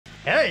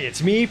Hey,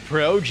 it's me,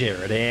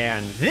 ProJared,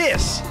 and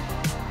this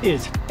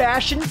is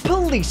Fashion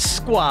Police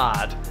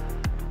Squad.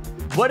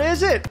 What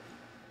is it?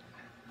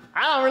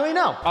 I don't really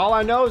know. All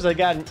I know is I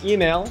got an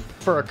email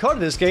for a code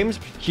of this game.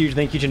 Huge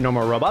thank you to No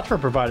More Robots for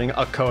providing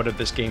a code of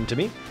this game to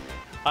me.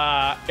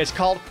 It's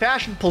called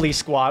Fashion Police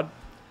Squad.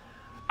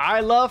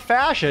 I love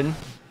fashion.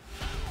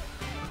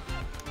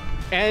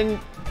 And,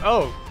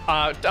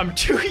 I'm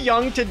too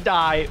young to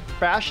die.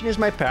 Fashion is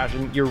my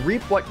passion. You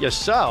reap what you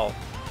sow.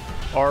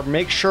 Or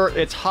make sure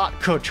it's hot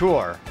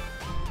couture.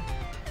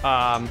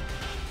 You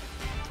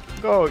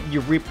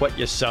reap what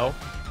you sow.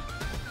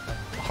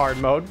 Hard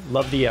mode.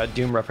 Love the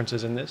Doom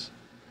references in this.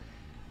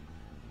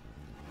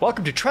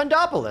 Welcome to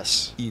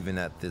Trendopolis. Even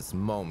at this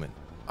moment,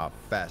 our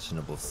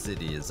fashionable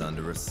city is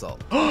under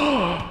assault.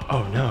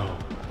 Oh no.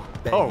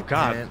 Oh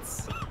god.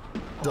 Pants,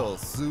 dull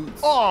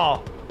suits.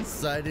 Oh.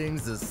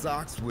 Sightings of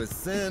socks with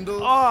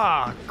sandals.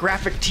 Ah,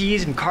 graphic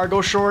tees and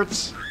cargo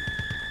shorts.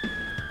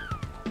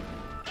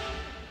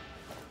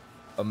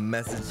 A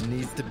message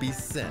needs to be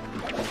sent,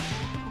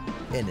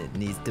 and it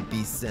needs to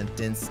be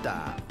sent in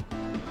style.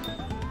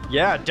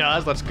 Yeah, it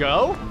does. Let's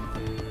go.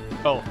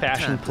 Oh,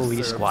 Fashion Time to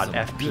Police serve Squad, some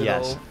FPS. good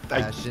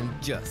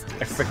old-fashioned justice.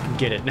 I freaking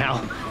get it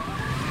now.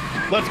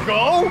 Let's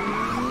go.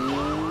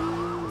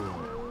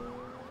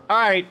 All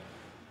right.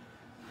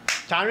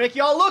 Time to make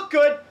y'all look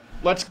good.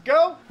 Let's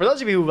go. For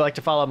those of you who like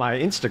to follow my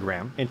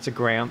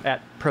Instagram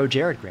at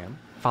ProJaredgram.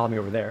 Follow me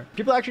over there.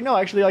 People actually know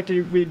I actually like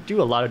to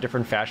do a lot of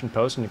different fashion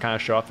posts and kind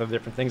of show off the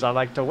different things I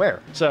like to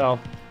wear. So,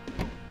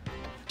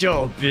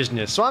 dope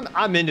business. So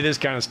I'm into this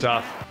kind of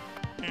stuff.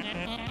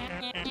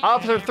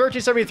 Officer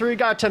 1373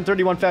 got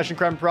 1031 fashion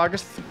crime in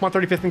progress.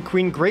 135th and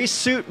Queen gray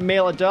suit,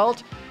 male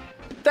adult.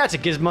 That's a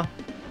gizmo.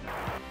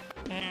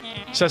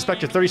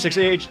 Suspect is 36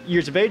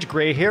 years of age,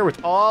 gray hair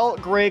with all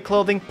gray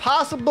clothing,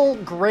 possible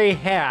gray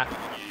hat.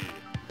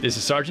 This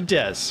is Sergeant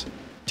Dez.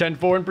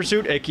 10-4 in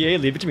pursuit, aka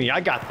leave it to me.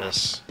 I got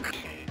this.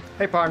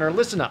 Hey partner,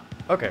 listen up.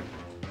 Okay.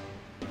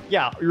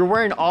 Yeah, you're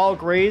wearing all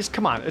grays.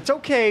 Come on, it's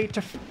okay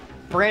to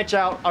branch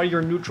out of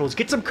your neutrals.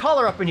 Get some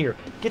color up in here.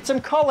 Get some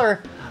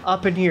color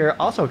up in here.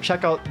 Also,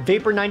 check out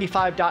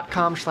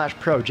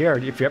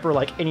vapor95.com/ProJared if you ever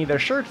like any of their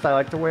shirts I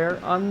like to wear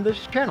on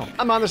this channel.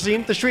 I'm on the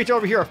scene. The streets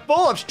over here are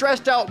full of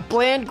stressed out,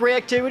 bland gray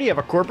activity of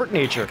a corporate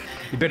nature.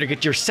 You better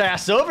get your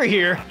sass over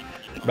here.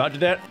 Roger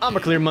that. I'm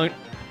a clear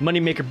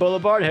Moneymaker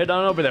Boulevard. Head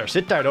on over there.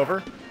 Sit tight,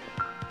 over.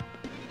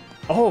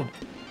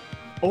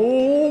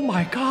 Oh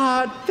my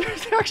god, they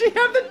actually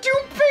have the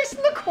Doom face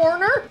in the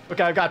corner.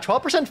 Okay, I've got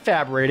 12%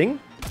 fab rating.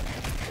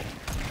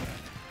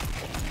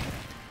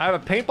 I have a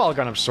paintball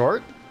gun of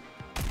sort.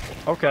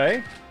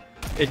 Okay.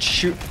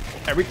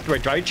 Wait,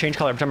 do I change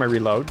color every time I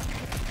reload?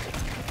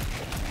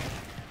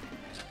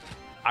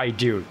 I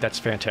do, that's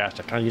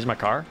fantastic. Can I use my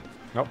car?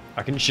 Nope,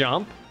 I can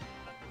jump.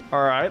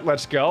 All right,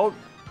 let's go.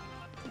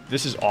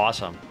 This is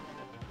awesome.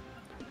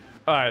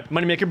 All right,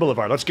 Moneymaker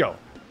Boulevard, let's go.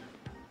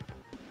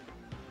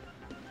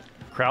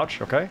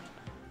 Crouch, okay.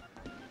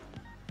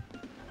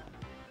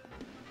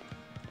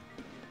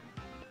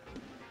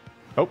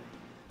 Oh.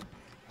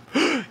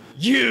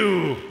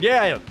 You!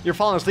 Yeah, you're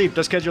falling asleep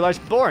just because your life's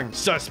boring.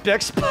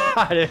 Suspect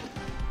spotted.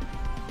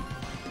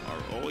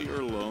 Are all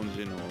your loans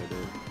in order?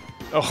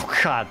 Oh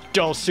god,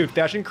 dull suit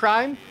fashion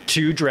crime,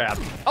 2 drab.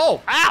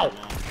 Oh, ow!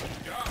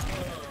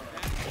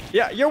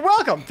 Yeah, you're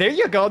welcome. There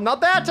you go. Now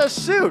that's a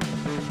suit.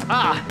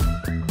 Ah.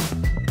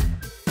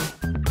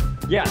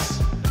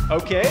 Yes.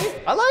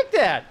 Okay, I like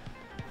that.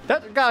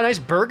 That got a nice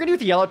burgundy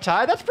with a yellow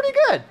tie. That's pretty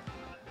good.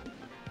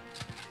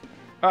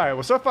 All right,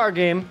 well, so far,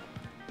 game,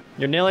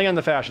 you're nailing on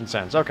the fashion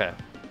sense. Okay.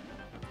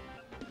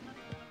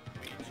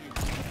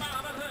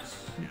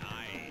 Nice.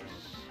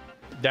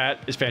 That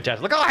is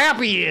fantastic. Look how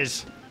happy he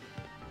is.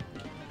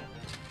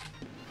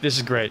 This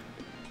is great.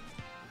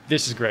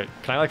 This is great.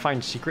 Can I, like,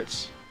 find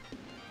secrets?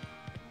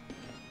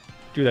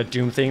 Do that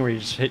Doom thing where you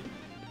just hit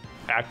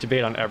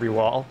activate on every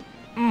wall.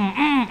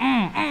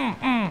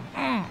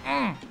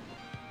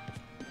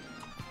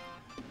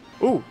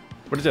 Ooh,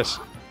 what is this?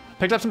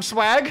 Picked up some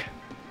swag?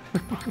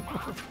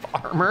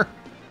 Armor.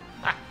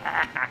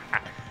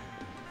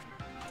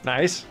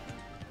 Nice.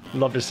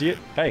 Love to see it.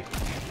 Hey.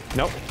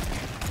 Nope.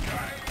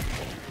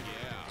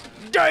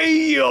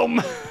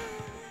 Damn!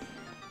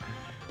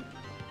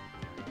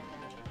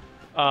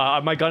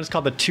 My gun is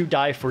called the 2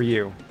 Die For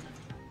You.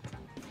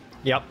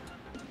 Yep.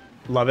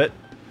 Love it.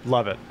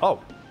 Love it. Oh.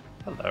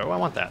 Hello, I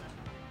want that.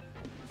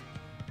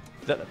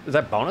 Is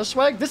that bonus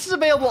swag? This is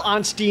available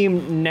on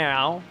Steam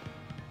now.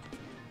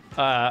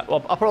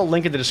 Well, I'll put a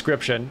link in the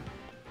description.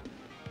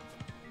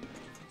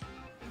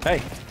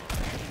 Hey.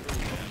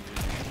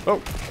 Oh.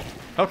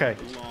 Okay.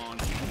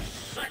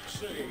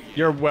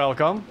 You're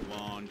welcome.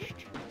 Launched.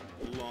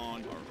 Are all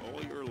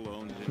your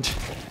loans in order?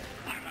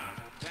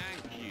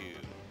 Thank you.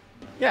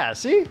 Yeah,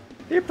 see?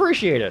 They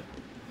appreciate it.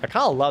 I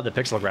kind of love the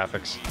pixel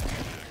graphics.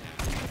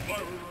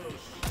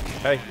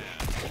 Hey.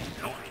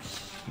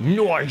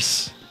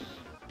 Nice.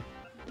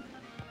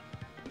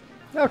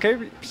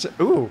 Okay.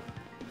 Ooh.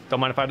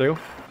 Don't mind if I do.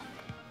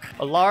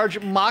 A large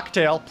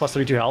mocktail, plus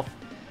 32 health.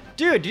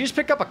 Dude, did you just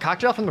pick up a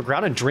cocktail from the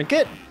ground and drink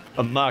it?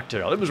 A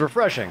mocktail. It was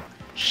refreshing.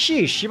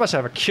 Sheesh, she must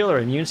have a killer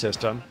immune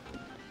system.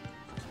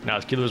 Not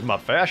as killer as my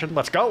fashion.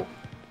 Let's go.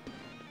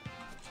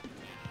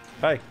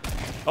 Hey.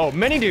 Oh,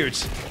 many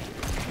dudes.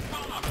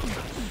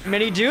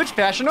 Many dudes,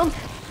 fashion them.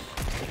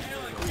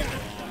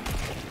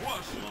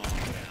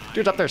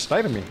 Dude's up there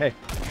sniping me. Hey.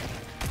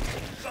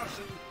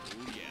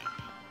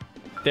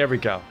 There we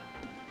go.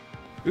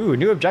 Ooh,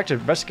 new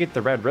objective. Investigate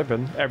the red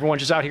ribbon.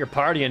 Everyone's just out here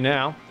partying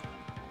now.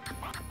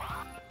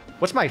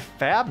 What's my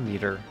fab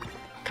meter?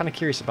 Kind of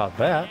curious about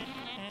that.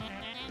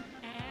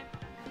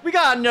 We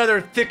got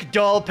another thick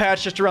doll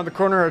patch just around the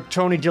corner of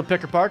Tony Deal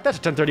Picker Park. That's a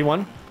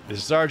 1031. This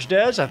is Sarge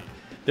Dez.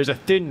 There's a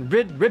thin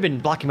red ribbon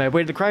blocking my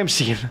way to the crime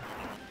scene.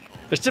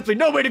 There's simply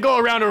no way to go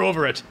around or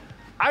over it.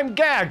 I'm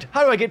gagged.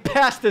 How do I get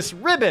past this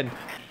ribbon?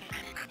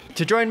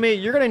 To join me,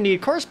 you're gonna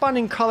need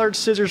corresponding colored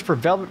scissors for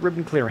velvet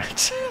ribbon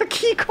clearance. A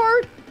key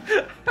card?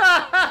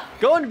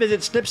 Go and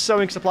visit Snip's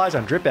Sewing Supplies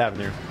on Drip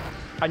Avenue.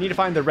 I need to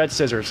find the red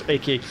scissors,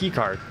 aka key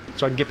card,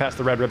 so I can get past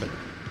the red ribbon.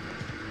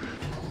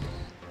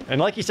 And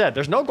like he said,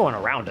 there's no going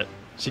around it.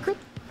 Secret?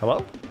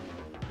 Hello?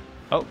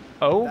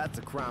 Oh. That's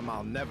a crime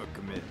I'll never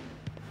commit.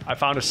 I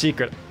found a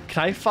secret.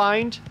 Can I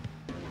find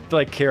the,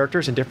 like,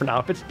 characters in different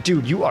outfits?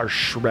 Dude, you are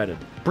shredded.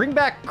 Bring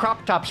back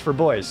crop tops for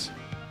boys.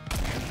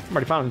 I'm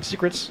already found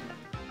secrets.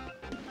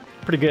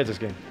 Pretty good at this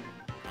game.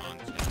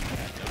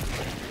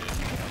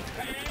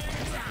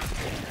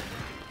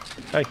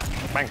 Hey,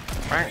 bang,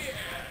 bang.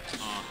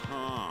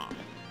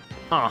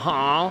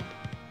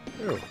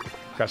 Ooh,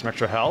 got some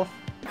extra health.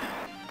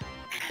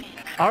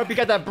 I hope you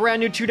got that brand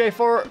new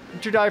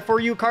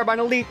 2Die4U Carbine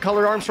Elite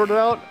color arm sorted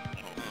out.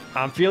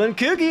 I'm feeling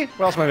kooky.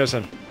 What else am I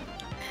missing?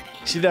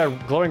 See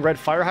that glowing red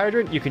fire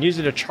hydrant? You can use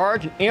it to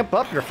charge and amp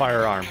up your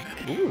firearm.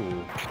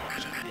 Ooh.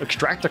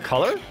 Extract the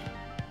color?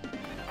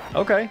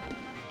 Okay.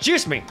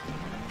 Juice me.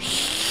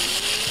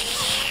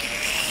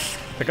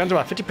 The gun's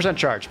about 50%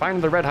 charge.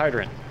 Find the red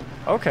hydrant.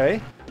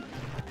 Okay.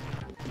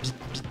 Bzz,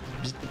 bzz,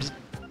 bzz, bzz.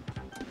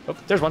 Oh,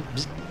 there's one.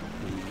 Bzz.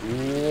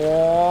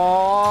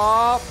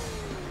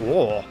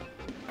 Whoa.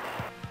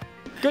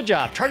 Good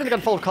job. Charging the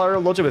gun full of color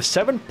loads it with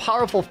 7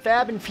 powerful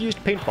fab-infused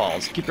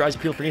paintballs. Keep your eyes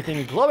peeled for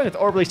anything glowing with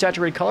orbitally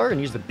saturated color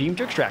and use the beam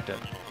to extract it.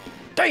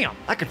 Damn!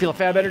 I can feel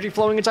fab energy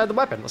flowing inside the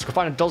weapon. Let's go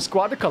find a dull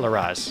squad to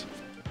colorize.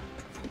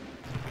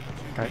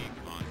 Okay.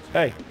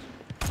 Hey.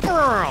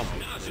 Oh,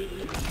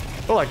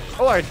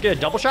 I get a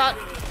double shot?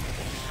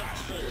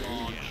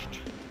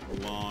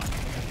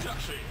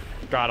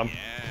 Got him.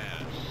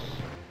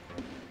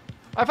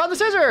 I found the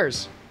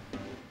scissors!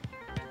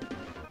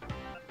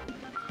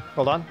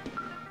 Hold on.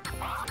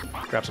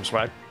 Grab some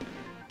swag.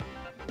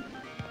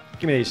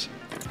 Give me these.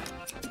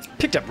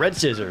 Picked up red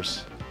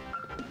scissors.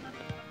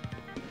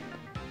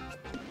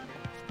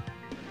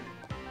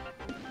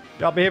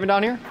 Y'all behaving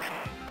down here?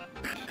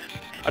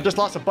 I just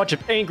lost a bunch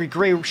of angry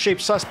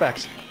gray-shaped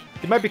suspects.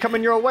 They might be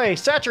coming your way.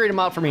 Saturate them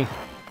out for me.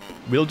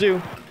 Will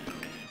do.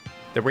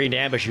 They're waiting to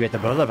ambush you at the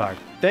boulevard.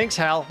 Thanks,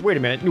 Hal. Wait a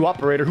minute. New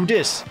operator. Who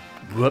dis?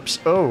 Whoops.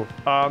 Oh,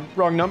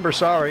 wrong number.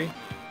 Sorry.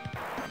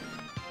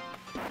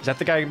 Is that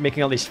the guy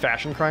making all these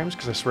fashion crimes?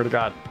 Because I swear to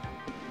God.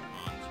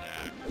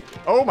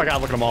 Oh my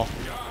God, look at them all.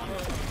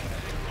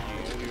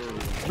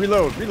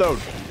 Reload, reload.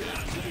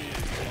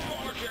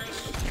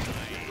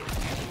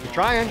 You're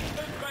trying.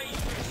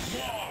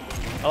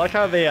 I like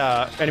how the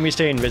enemies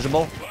stay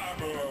invisible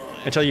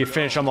until you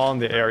finish them all in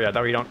the area.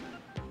 That way you don't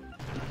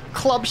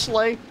club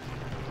slay.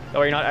 That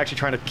way you're not actually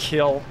trying to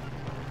kill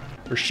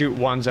or shoot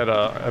ones that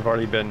have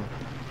already been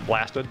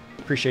blasted.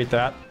 Appreciate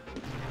that.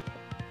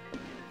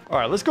 All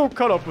right, let's go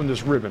cut open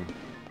this ribbon.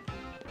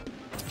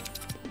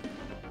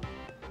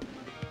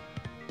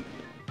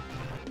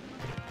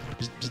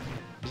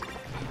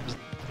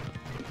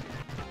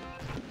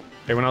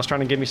 Anyone else trying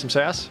to give me some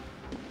sass?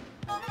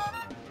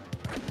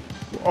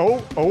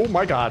 Oh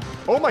my God.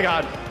 Oh my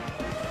God.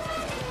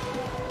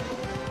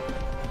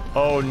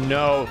 Oh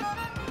no.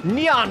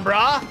 Neon,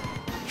 brah.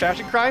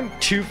 Fashion crime?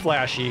 Too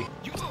flashy.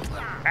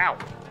 Ow.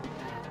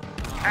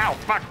 Ow,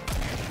 fuck.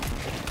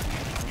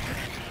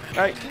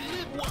 Hey.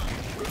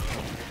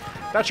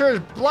 That sure is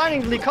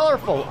blindingly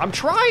colorful. I'm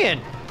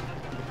trying.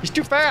 He's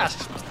too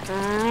fast.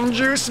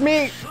 Juice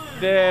me.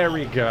 There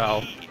we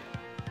go.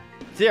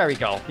 There we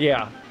go.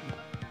 Yeah.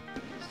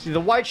 See, the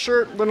white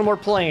shirt, a little more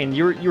plain.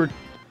 You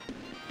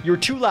were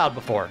too loud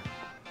before.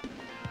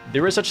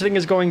 There is such a thing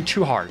as going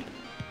too hard.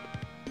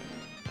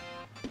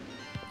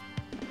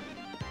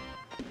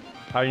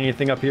 Hiding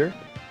anything up here?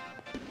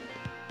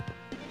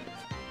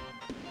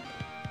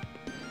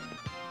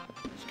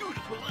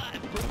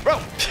 Bro,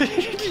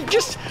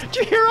 did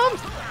you hear him?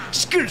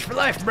 Scooters for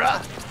life,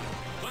 bruh.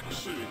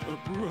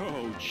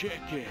 Bro,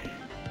 check it.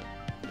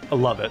 I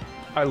love it.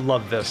 I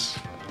love this.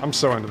 I'm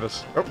so into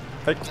this. Oh,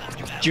 hey,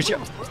 juicy.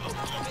 Well,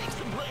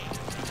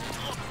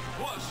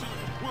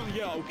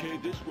 yeah, okay,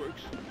 this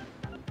works.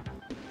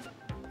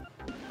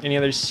 Any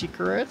other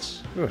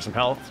secrets? Ooh, some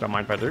health. Don't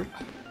mind if I do.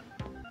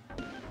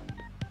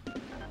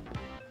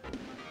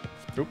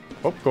 Oop,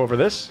 oh, go over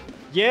this.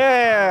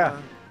 Yeah!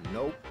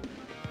 Nope.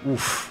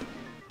 Oof.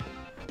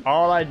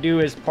 All I do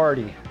is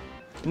party.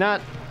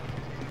 Not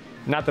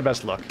the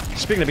best look.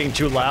 Speaking of being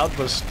too loud,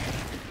 was...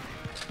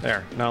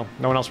 There, no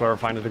one else will ever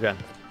find it again.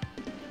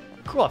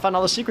 Cool, I found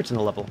all the secrets in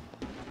the level.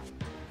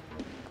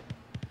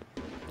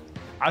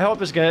 I hope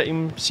this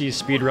game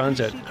sees speedruns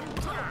at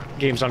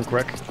Games Done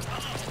Quick.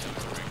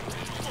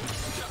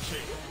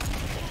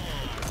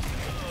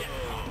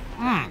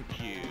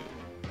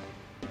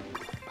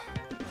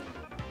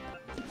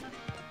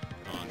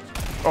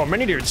 Oh,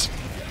 mini dudes.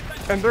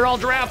 And they're all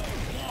draft.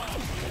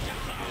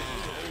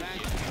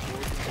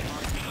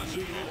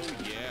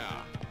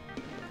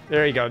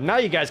 There you go. Now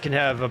you guys can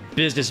have a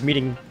business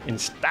meeting in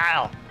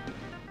style.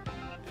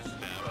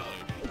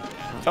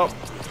 Oh,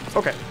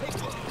 okay.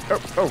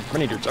 Oh,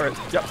 mini dudes. All right.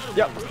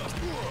 Yep.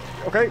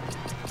 Okay.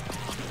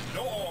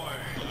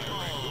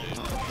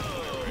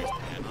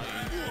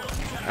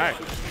 All right,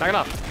 knock it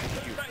off.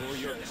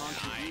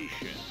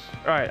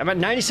 All right, I'm at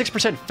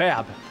 96%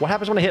 fab. What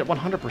happens when I hit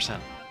 100%?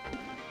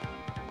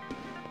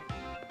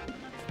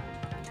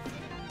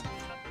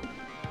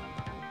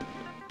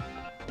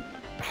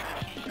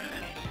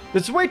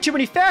 There's way too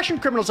many fashion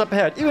criminals up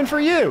ahead, even for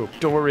you.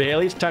 Don't worry,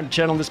 Haley. It's time to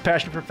channel this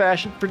passion for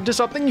fashion into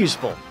something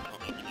useful.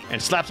 And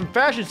slap some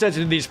fashion sense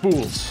into these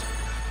fools.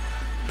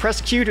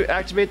 Press Q to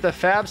activate the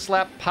Fab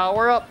Slap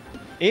power-up.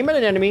 Aim at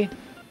an enemy,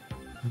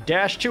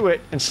 dash to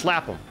it, and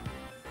slap them.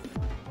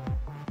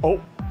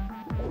 Oh.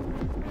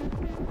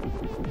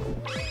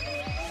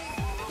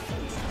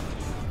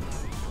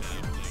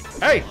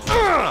 Hey!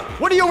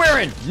 What are you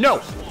wearing?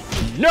 No!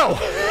 No!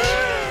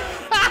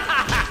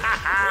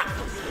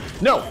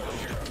 No!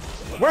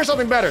 Wear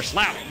something better.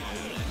 Slap.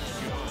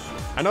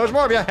 I know there's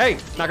more of you. Hey,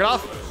 knock it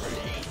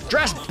off.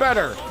 Dress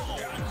better.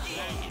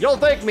 You'll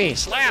thank me.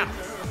 Slap.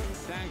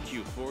 Thank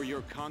you for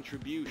your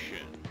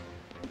contribution.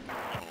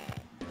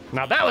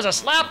 Now that was a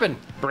slapping.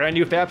 Brand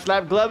new Fab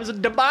Slap glove is a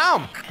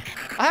da-bomb.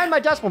 I had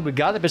my dust when we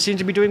got it, but it seems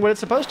to be doing what it's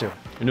supposed to.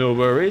 No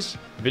worries.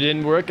 If it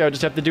didn't work, I would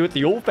just have to do it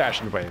the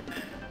old-fashioned way.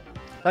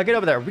 Now get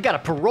over there. We got a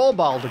parole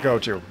ball to go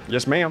to.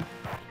 Yes, ma'am.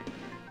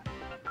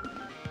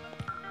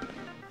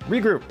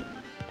 Regroup.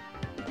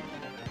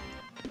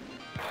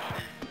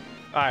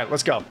 All right,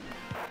 let's go.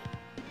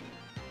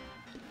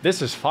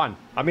 This is fun.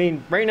 I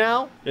mean, right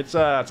now, it's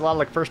a lot of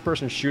like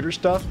first-person shooter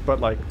stuff, but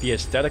like the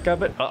aesthetic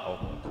of it. Uh-oh.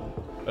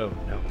 Oh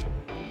no.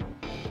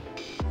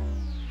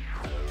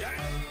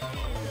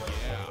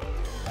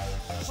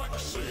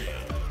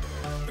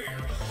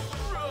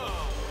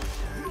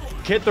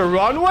 Hit the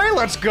runway.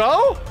 Let's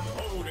go.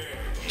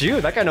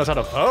 Dude, that guy knows how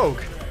to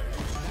vogue.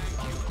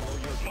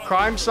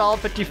 Crime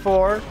solved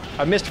 54.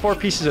 I missed 4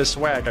 pieces of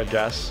swag, I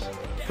guess,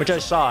 which I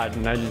saw it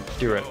and I didn't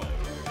do it.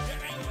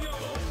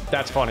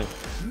 That's funny.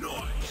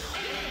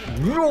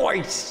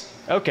 Nice!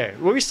 Okay,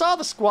 well, we saw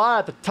the squad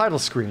at the title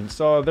screen,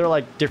 so they're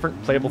like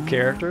different playable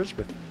characters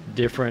with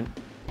different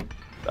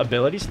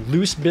abilities.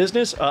 Loose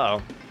business?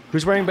 Uh-oh.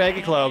 Who's wearing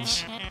baggy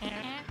clothes?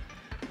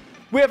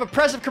 We have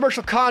oppressive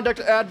commercial conduct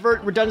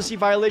advert redundancy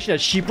violation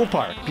at Sheeple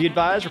Park. Be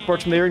advised,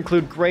 reports from there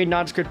include gray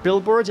nondescript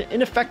billboards and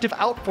ineffective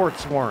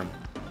outports warn.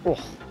 Oh.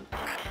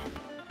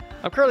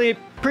 I'm currently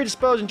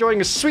predisposed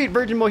enjoying a sweet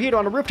virgin mojito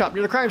on a rooftop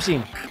near the crime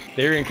scene.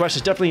 The area in question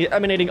is definitely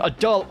emanating a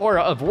dull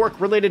aura of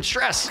work-related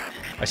stress.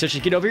 I suggest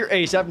you get over your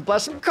ASAP and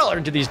blast some color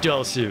into these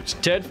dull suits.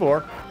 10-4.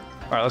 All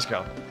right, let's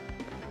go.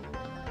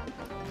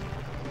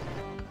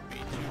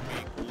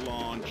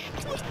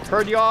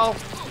 Heard y'all.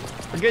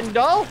 We're getting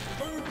dull?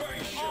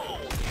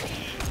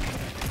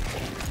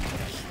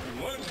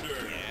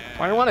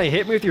 Why do you want to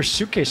hit me with your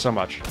suitcase so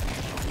much?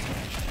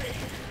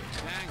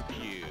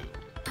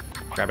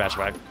 Grab that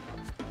swag.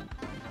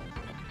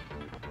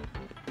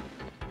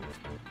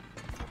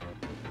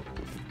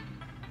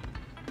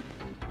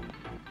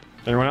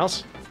 Anyone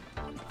else?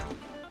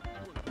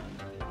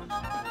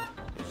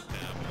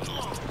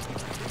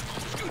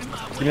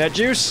 Give me that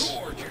juice.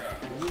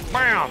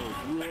 Bam!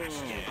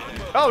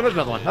 Oh, there's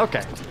another one.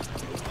 Okay.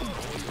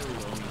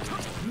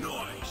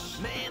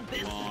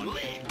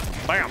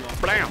 Bam!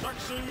 Bam!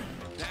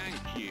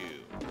 Thank you.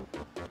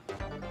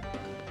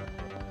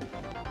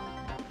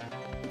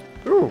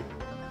 Ooh.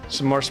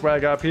 Some more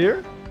swag up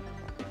here.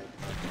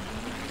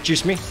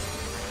 Juice me.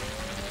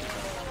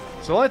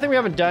 So the only thing we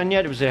haven't done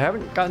yet is I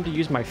haven't gotten to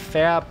use my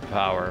fab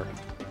power,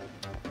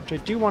 which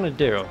I do want to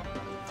do.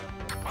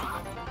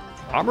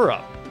 Armor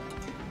up.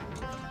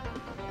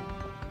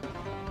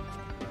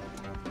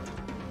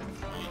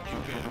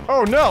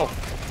 Oh no!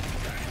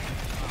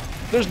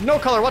 There's no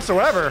color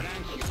whatsoever.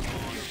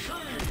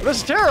 This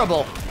is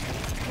terrible.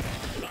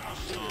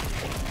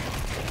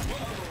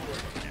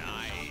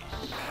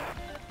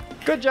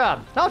 Good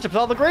job. Now it's up with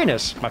all the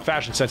grayness. My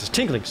fashion sense is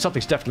tingling.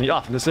 Something's definitely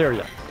off in this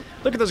area.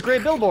 Look at those gray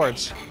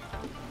billboards.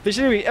 They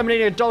seem to be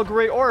emanating a dull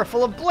gray aura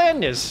full of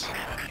blandness.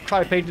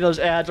 Try painting those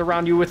ads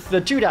around you with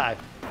the 2-dye.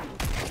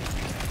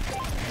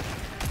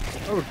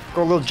 Oh,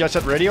 go a little Jet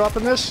Set Radio up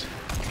in this.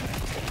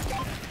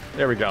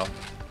 There we go.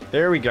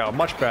 There we go.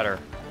 Much better.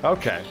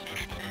 Okay.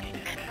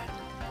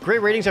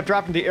 Great ratings have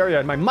dropped in the area,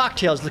 and my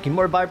mocktail is looking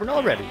more vibrant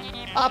already.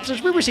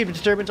 Officers, we received a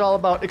disturbance all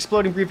about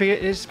exploding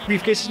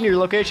briefcases near your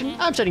location.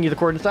 I'm sending you the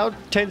coordinates now.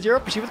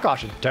 10-0, proceed with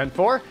caution.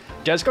 10-4,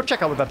 Des, go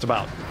check out what that's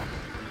about.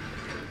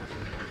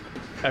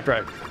 After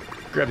I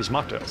grab these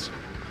mocktails.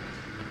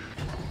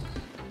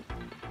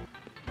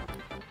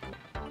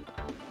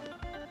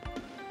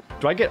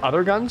 Do I get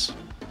other guns?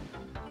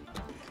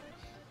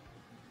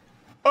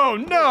 Oh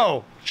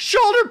no!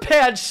 Shoulder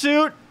pad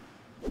suit!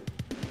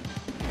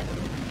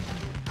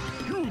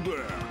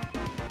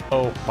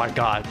 Oh my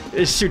god.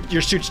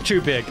 Your suit's too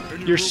big.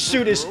 Your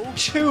suit is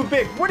too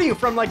big. What are you,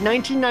 from like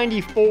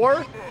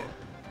 1994?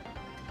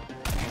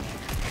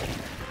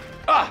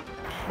 Ah!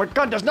 My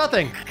gun does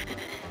nothing!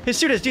 His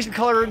suit has decent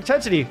color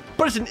intensity,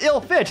 but it's an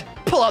ill fit.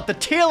 Pull out the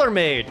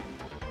tailor-made!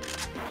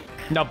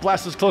 Now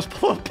blast those clothes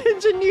full of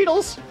pins and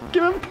needles.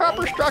 Give him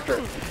proper structure.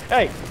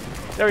 Hey,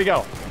 there we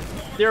go.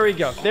 There we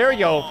go. There we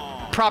go.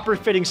 Proper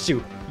fitting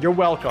suit. You're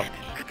welcome.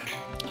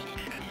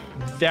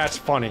 That's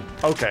funny.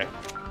 Okay.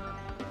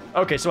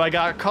 Okay, so I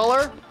got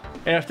color,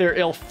 and if they're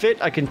ill fit,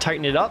 I can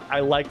tighten it up. I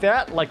like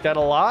that a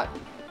lot.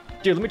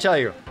 Dude, let me tell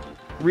you,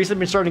 recently I've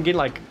been starting to get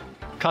like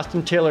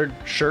custom tailored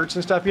shirts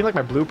and stuff. You know, like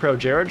my blue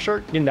ProJared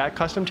shirt, getting that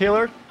custom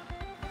tailored,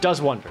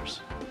 does wonders.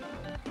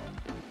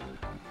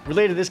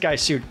 Related to this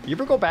guy's suit, you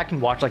ever go back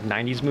and watch like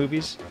 90s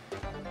movies?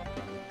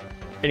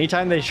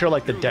 Anytime they show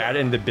like the dad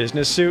in the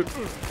business suit,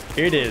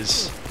 it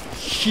is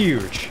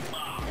huge.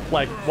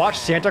 Like, watch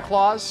Santa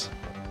Claus.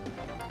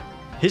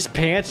 His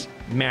pants,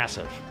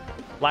 massive.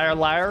 Liar,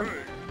 liar,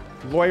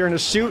 lawyer in a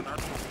suit,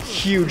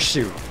 huge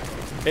suit.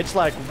 It's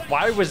like,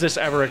 why was this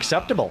ever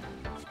acceptable?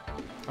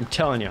 I'm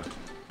telling you.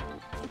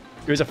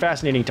 It was a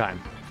fascinating time.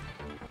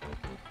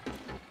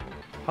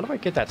 How do I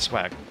get that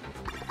swag?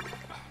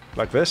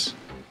 Like this?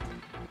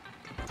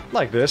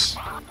 Like this.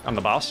 I'm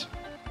the boss.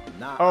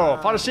 Oh,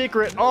 found a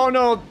secret. Oh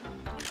no.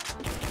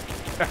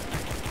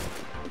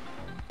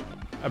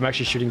 I'm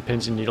actually shooting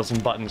pins and needles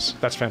and buttons.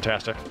 That's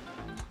fantastic.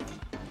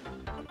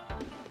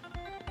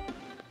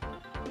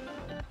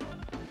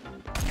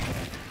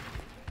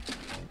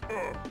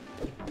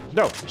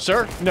 No,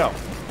 sir, no.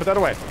 Put that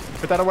away.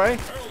 Put that away.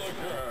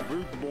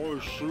 Big boy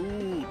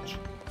suit.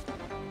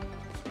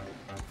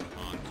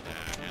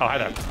 Oh, hi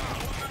there.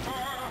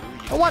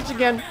 And once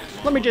again,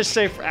 let me just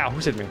say for... Ow,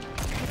 who's hit me?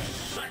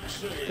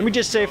 Let me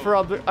just say for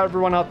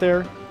everyone out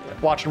there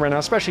watching right now,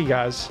 especially you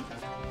guys,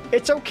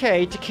 it's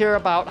okay to care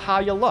about how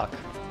you look.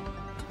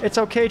 It's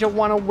okay to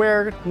want to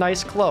wear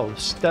nice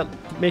clothes that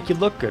make you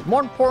look good.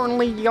 More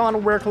importantly, you want to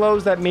wear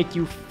clothes that make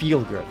you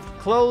feel good.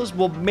 Clothes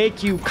will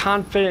make you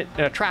confident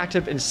and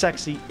attractive and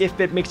sexy if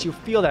it makes you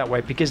feel that way,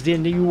 because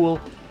then you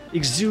will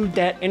exude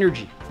that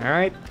energy, all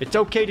right? It's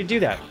okay to do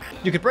that.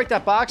 You can break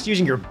that box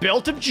using your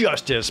belt of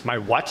justice. My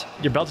what?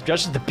 Your belt of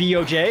justice, the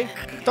BOJ?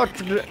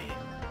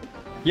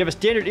 You have a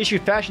standard issue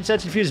fashion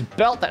sensitive fused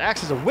belt that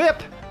acts as a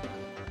whip.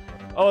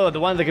 Oh,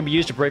 the one that can be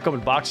used to break open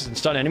boxes and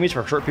stun enemies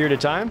for a short period of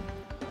time?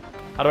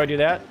 How do I do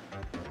that?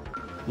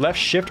 Left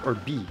shift or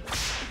B?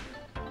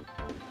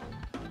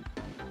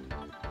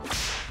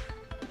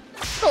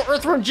 Oh,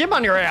 Earthworm Jim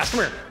on your ass.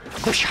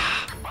 Come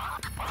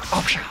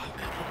here.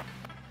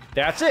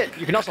 That's it.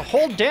 You can also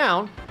hold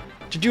down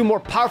to do a more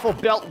powerful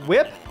belt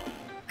whip.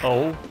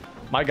 Oh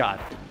my god.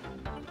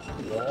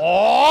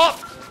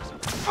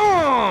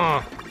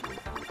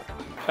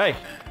 Hey.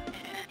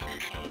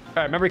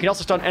 Alright, remember you can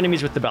also stun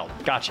enemies with the belt.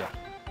 Gotcha.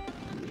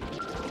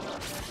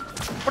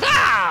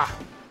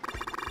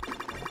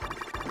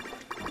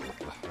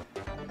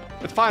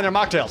 It's fine, they're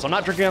mocktails. I'm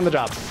not drinking on the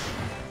job.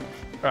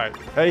 Alright,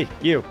 hey,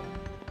 you.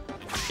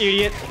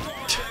 Idiot.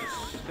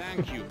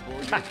 Thank you for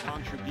your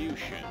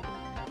contribution.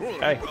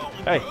 Hey,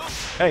 hey,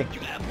 hey.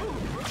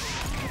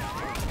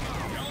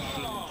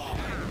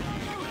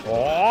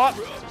 Oh.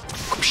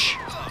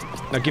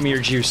 Now give me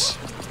your juice.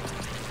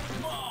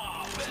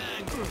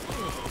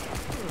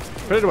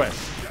 Put it away.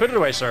 Put it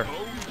away, sir.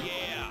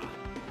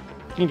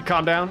 You need to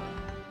calm down.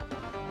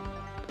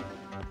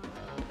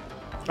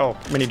 Oh,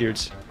 mini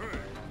dudes.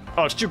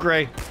 Oh, it's too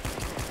gray.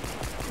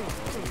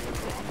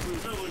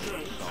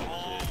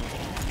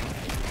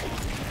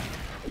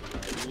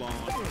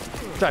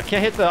 I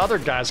can't hit the other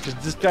guys because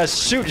this guy's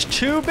suit is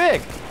too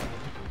big.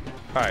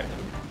 All right.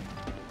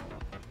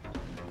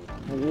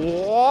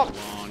 Whoop.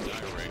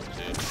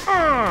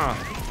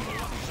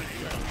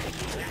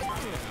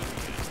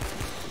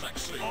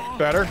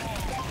 Better.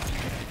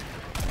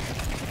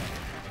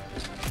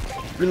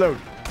 Reload.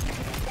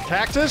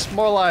 Taxes?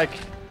 More like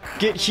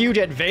get huge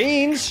at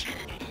veins.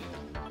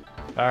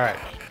 All right.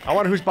 I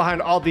wonder who's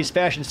behind all these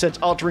fashion sense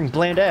altering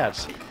bland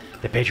ads.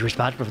 The page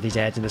responsible for these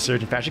ads and the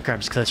surge in fashion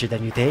crime is closer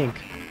than you think.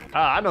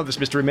 Ah, I know this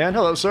mystery man.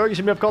 Hello, sir. You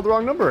seem to have called the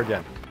wrong number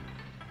again.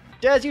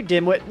 Daz, you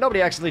dimwit. Nobody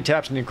accidentally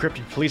taps an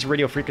encrypted police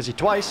radio frequency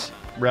twice.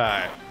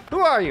 Right. Who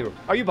are you?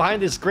 Are you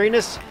behind this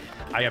grayness?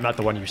 I am not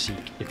the one you seek.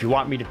 If you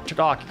want me to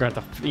talk, you're gonna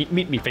have to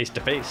meet me face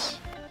to face.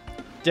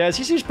 Daz,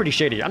 he seems pretty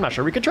shady. I'm not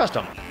sure we can trust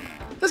him.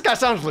 This guy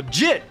sounds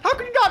legit. How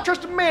can you not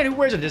trust a man who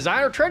wears a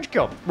designer trench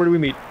coat? Where do we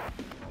meet?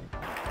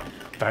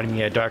 Finding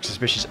me a dark,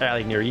 suspicious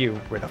alley near you,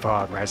 where the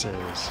fog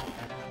rises.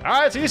 All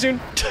right, see you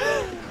soon.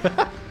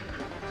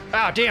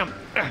 Ah, damn.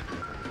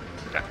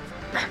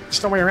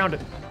 There's no way around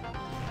it.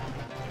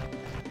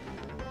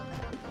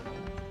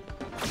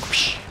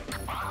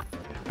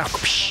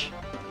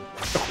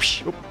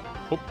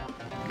 Oh.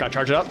 Gotta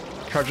charge it up.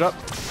 Charge it up.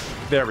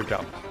 There we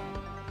go.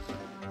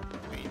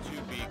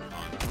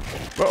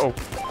 Uh-oh.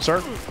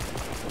 Sir?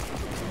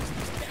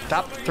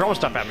 Stop throwing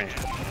stuff at me.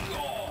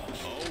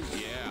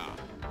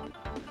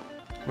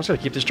 I'm just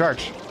gonna keep this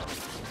charge.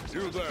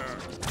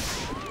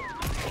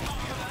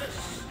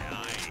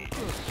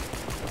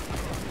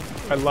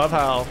 I love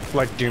how,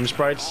 like, Doom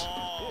sprites,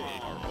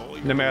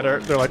 no matter,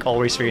 they're like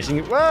always facing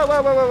you. Whoa,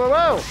 whoa, whoa, whoa, whoa,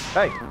 whoa!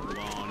 Hey!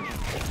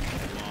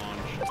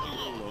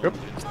 Oop.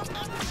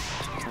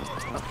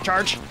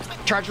 Charge!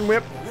 Charge and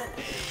whip!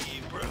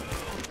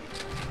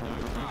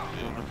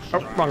 Oh,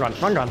 wrong gun,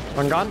 wrong gun,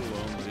 wrong gun.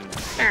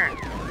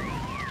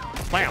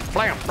 Blam,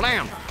 blam,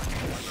 blam!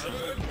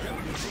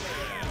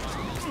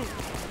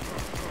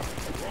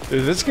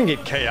 Dude, this can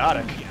get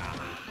chaotic.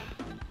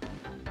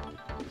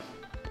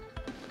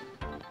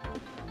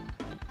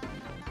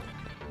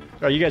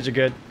 Oh, you guys are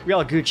good. We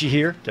all Gucci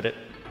here. Get it?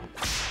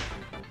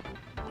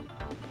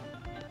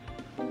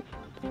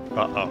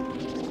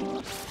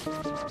 Uh-oh.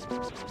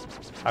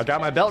 I've got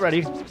my belt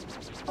ready.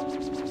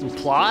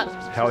 Plot?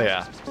 Hell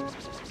yeah.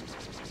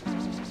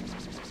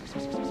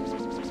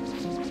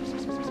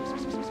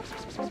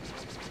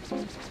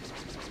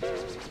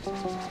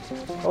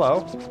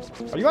 Hello.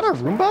 Are you on a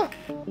Roomba?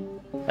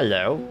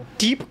 Hello.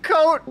 Deep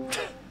Coat?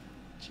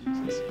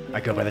 Jesus. I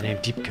go by the name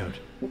Deep Coat.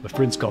 My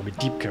friends call me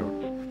Deep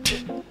Coat.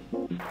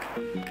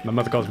 My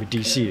mother calls me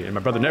DC, and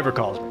my brother never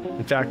calls me.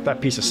 In fact,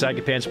 that piece of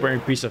saggy pants wearing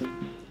piece of...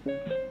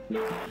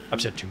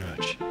 I've said too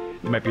much.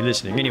 You might be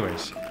listening.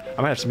 Anyways,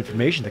 I might have some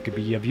information that could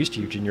be of use to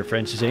you and your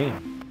friend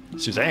Suzanne.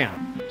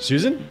 Suzanne?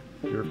 Susan?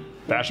 Your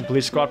fashion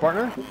police squad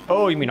partner?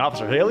 Oh, you mean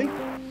Officer Haley?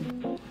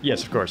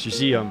 Yes, of course. You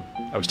see,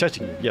 I was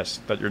testing you.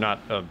 Yes, that you're not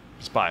a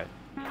spy.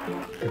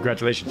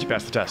 Congratulations, you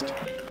passed the test.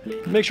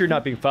 Make sure you're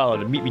not being followed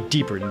and meet me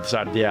deeper in the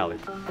side of the alley.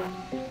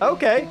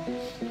 Okay.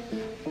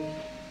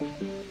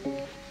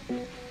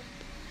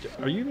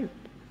 Are you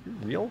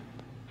real? What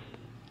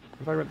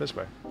if I went this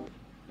way?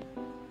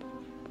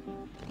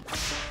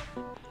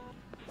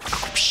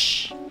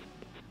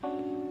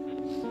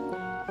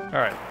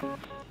 Alright.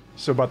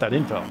 So about that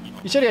info.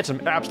 You said you had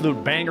some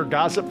absolute banger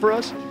gossip for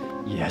us?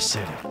 Yes,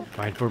 said it.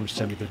 My informants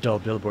sent me the dull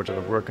billboards of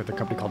the work of the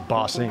company called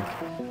Boss Inc.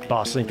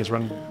 Boss Inc. is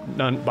run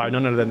by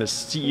none other than the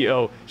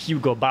CEO,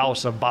 Hugo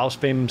Boss of Boss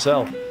fame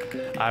himself.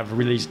 I have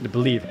reason to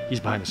believe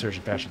he's behind the surge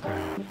in fashion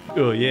crime.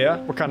 Oh yeah?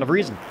 What kind of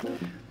reason?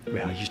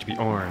 Well, he used to be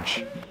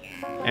orange.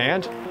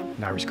 And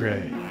now he's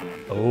gray.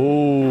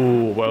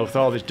 Oh, well, with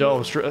all this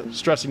dull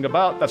stressing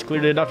about, that's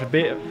clearly enough to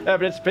be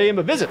evidence to pay him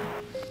a visit.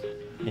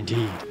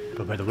 Indeed.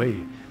 But by the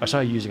way, I saw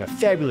you using a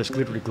fabulous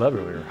glittery glove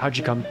earlier. How'd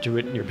you come to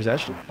it in your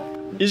possession?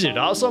 Isn't it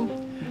awesome?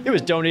 It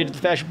was donated to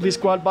the Fashion Police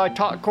Squad by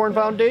Corn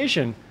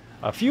Foundation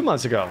a few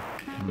months ago.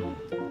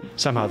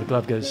 Somehow the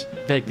glove goes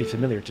vaguely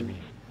familiar to me.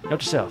 Note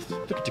to self,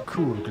 look at the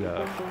cool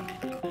glove.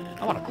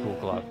 I want a cool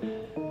glove.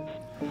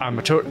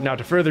 Now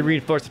to further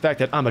reinforce the fact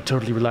that I'm a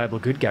totally reliable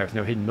good guy with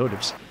no hidden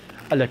motives,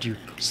 I'll let you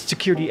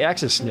security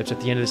access snips at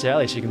the end of this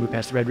alley so you can move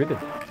past the red ribbon.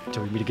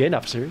 Till we meet again,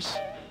 officers.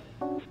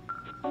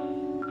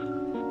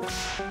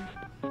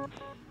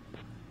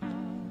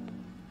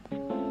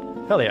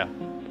 Hell yeah.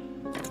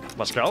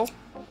 Let's go.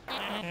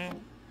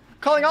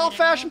 Calling all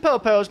fashion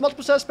popos.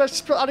 Multiple suspects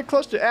spotted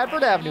close to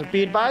Advert Avenue.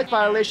 Be advised,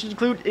 violations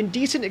include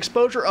indecent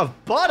exposure of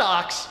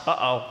buttocks.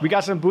 Uh-oh. We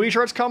got some booty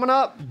shorts coming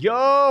up. Yo,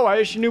 I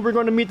wish you knew we were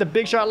going to meet the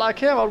big shot like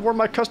him. I'd wear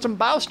my custom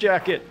Bouse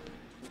jacket.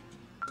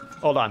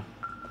 Hold on.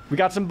 We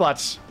got some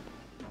butts.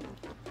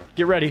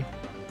 Get ready.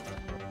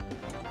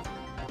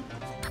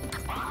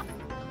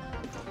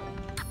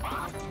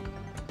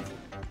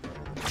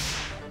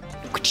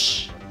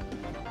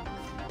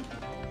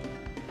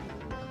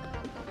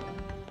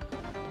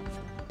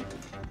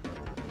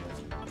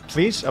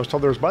 Please? I was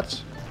told there was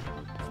butts.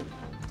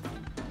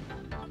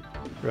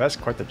 Ooh, that's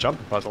quite the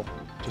jumping puzzle.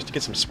 Just to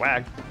get some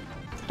swag.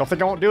 Don't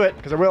think I won't do it,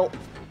 because I will.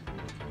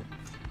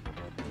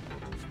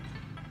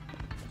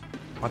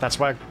 Want that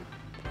swag?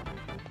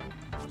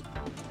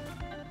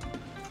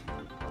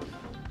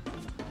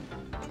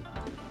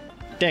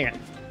 Dang it.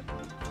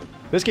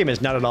 This game is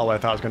not at all what I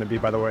thought it was going to be,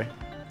 by the way.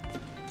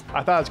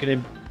 I thought it was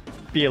going to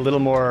be a little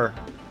more,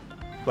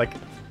 like,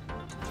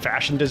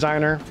 fashion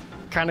designer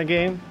kind of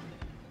game.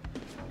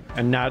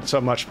 And not so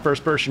much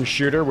first-person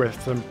shooter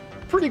with some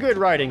pretty good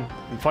writing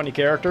and funny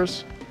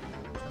characters.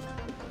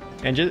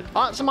 And just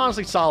some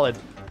honestly solid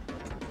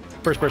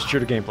first-person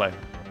shooter gameplay.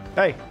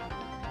 Hey.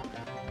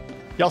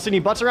 Y'all see any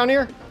butts around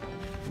here?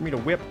 For me to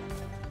whip.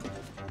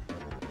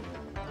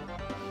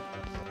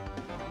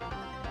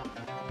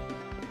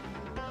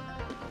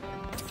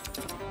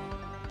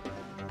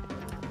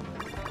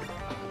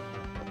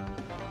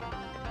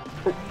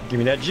 Oh, give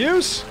me that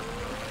juice.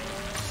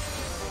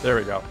 There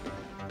we go.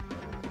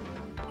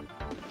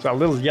 There's a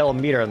little yellow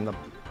meter on the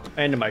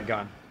end of my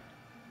gun.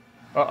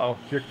 Uh-oh,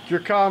 here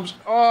comes...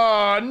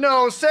 Oh,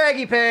 no,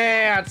 saggy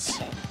pants!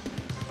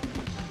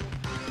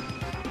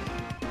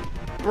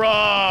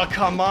 Bro,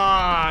 come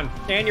on.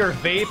 And you're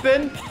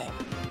vaping?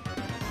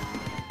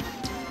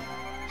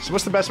 So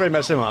what's the best way to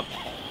mess him up?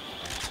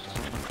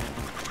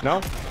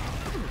 No?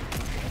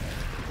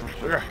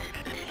 Ugh.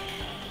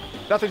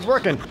 Nothing's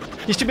working.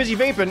 He's too busy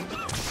vaping.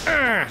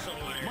 Ugh.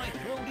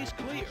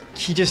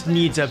 He just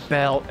needs a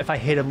belt. If I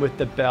hit him with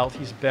the belt,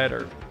 he's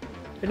better.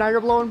 And now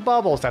you're blowing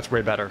bubbles. That's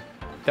way better.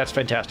 That's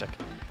fantastic.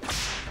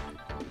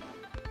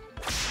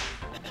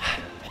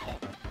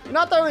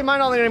 Not that I really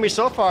mind all the enemies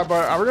so far,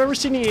 but are we ever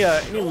seeing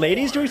any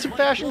ladies doing some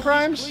fashion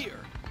crimes?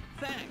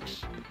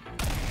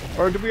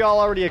 Or do we all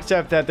already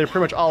accept that they're pretty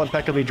much all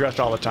impeccably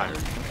dressed all the time?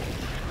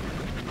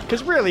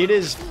 Because really, it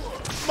is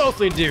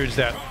mostly dudes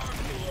that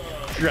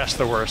dress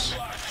the worst.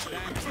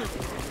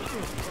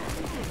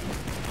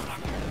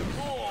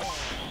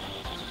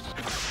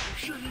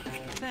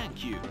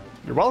 Thank you.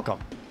 You're welcome.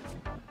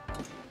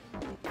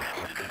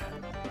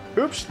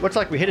 Oops, looks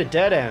like we hit a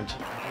dead end.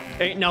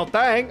 Ain't no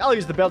thing. I'll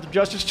use the belt of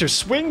justice to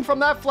swing from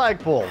that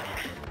flagpole.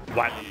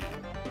 What?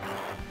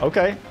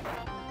 Okay.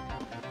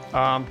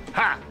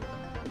 Ha!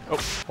 Oh,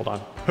 hold on.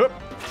 Hup.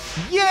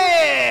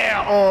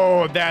 Yeah!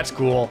 Oh, that's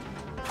cool.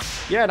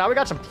 Yeah, now we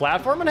got some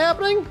platforming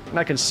happening, and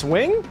I can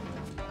swing?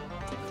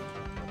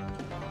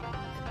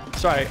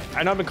 Sorry,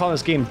 I know I've been calling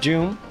this game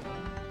Doom.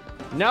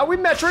 Now we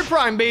Metroid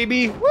Prime,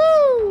 baby!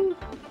 Woo!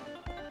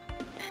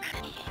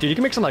 Dude, you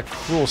can make some, like,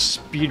 cool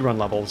speedrun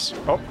levels.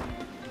 Oh.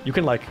 You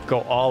can, like,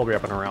 go all the way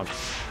up and around.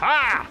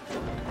 Ah!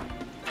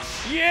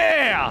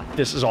 Yeah!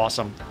 This is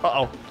awesome.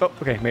 Uh-oh. Oh,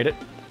 okay, made it.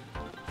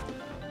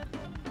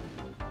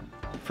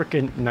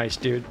 Freaking nice,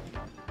 dude.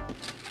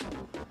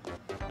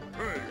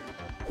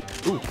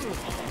 Ooh.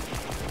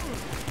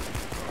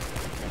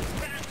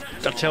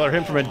 I'll tailor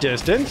him from a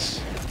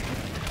distance.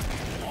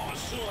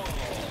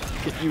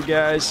 Get you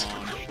guys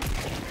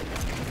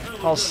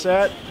all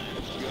set.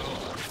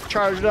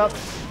 Charged up.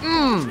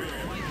 Mmm.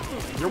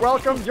 You're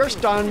welcome. You're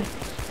stunned.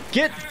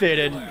 Get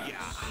fitted.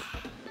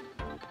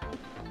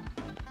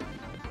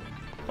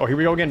 Oh, here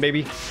we go again,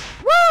 baby.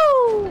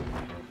 Woo!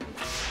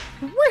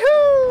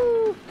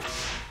 Woohoo!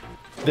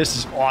 This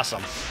is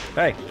awesome.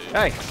 Hey,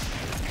 hey.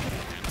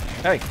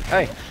 Hey,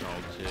 hey.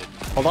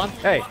 Hold on.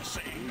 Hey.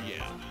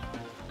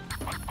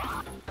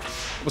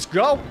 Let's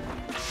go.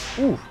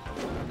 Ooh.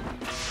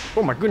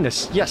 Oh my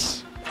goodness.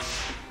 Yes.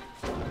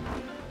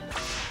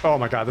 Oh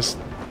my god, this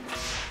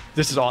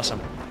is awesome.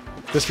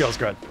 This feels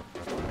good.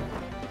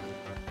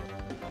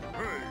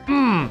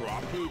 Mmm.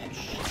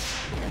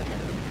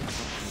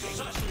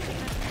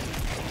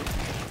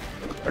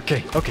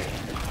 Okay, okay.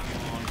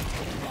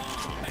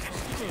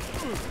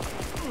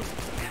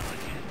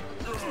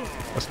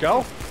 Let's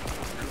go.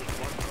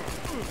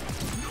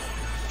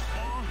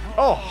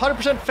 Oh,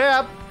 100%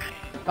 fab.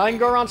 I can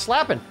go around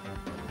slapping.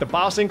 The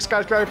bossing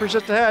skyscrapers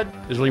just ahead.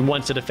 There's only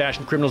one set of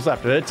fashion criminals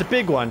left, but it's a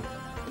big one.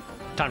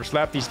 Time to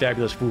slap these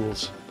fabulous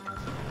fools.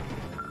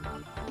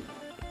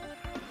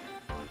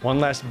 One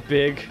last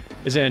big.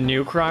 Is it a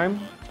new crime?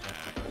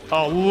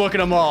 Oh, look at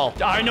them all.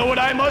 I know what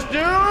I must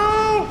do!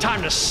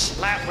 Time to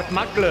slap with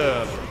my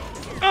glove.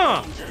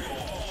 No,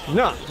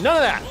 none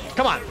of that.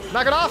 Come on,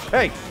 knock it off.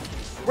 Hey,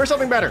 where's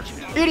something better?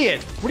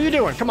 Idiot, what are you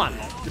doing? Come on,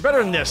 you're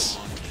better than this.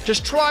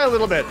 Just try a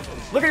little bit.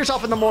 Look at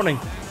yourself in the morning.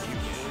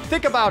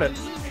 Think about it.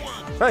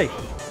 Hey,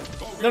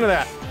 none of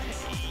that.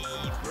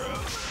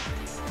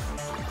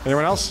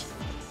 Anyone else?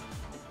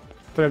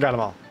 I think I got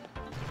them all.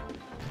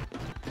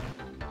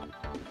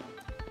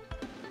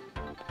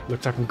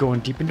 Looks like I'm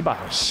going deep into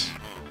BIOS.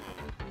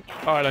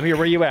 All right, I'm here.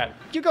 Where you at?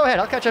 You go ahead.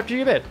 I'll catch up to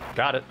you a bit.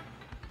 Got it.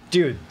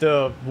 Dude,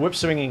 the whip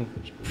swinging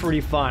is pretty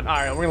fun. All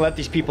right, we're going to let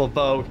these people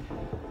vote.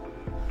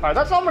 All right,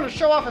 that's all I'm going to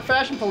show off for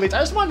Fashion Police. I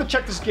just wanted to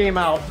check this game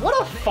out.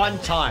 What a fun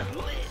time.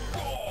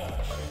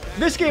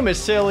 This game is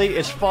silly.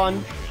 It's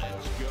fun.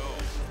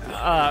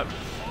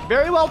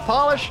 Very well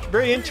polished.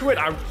 Very into it.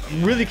 I'm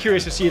really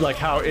curious to see like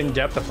how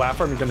in-depth the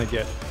platform is going to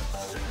get,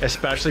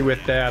 especially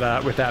with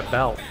that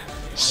belt.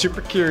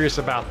 Super curious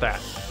about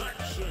that.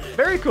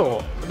 Very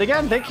cool. And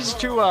again, thank you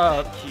to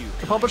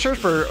the publishers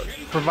for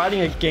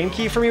providing a game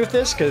key for me with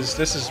this, because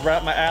this is right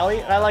up my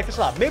alley, and I like this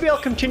a lot. Maybe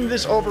I'll continue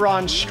this over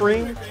on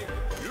stream.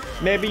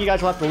 Maybe you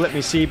guys will have to let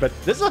me see, but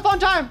this is a fun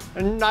time,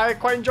 and I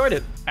quite enjoyed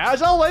it.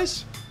 As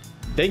always,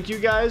 thank you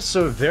guys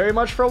so very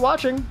much for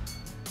watching.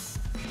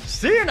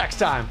 See you next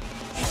time.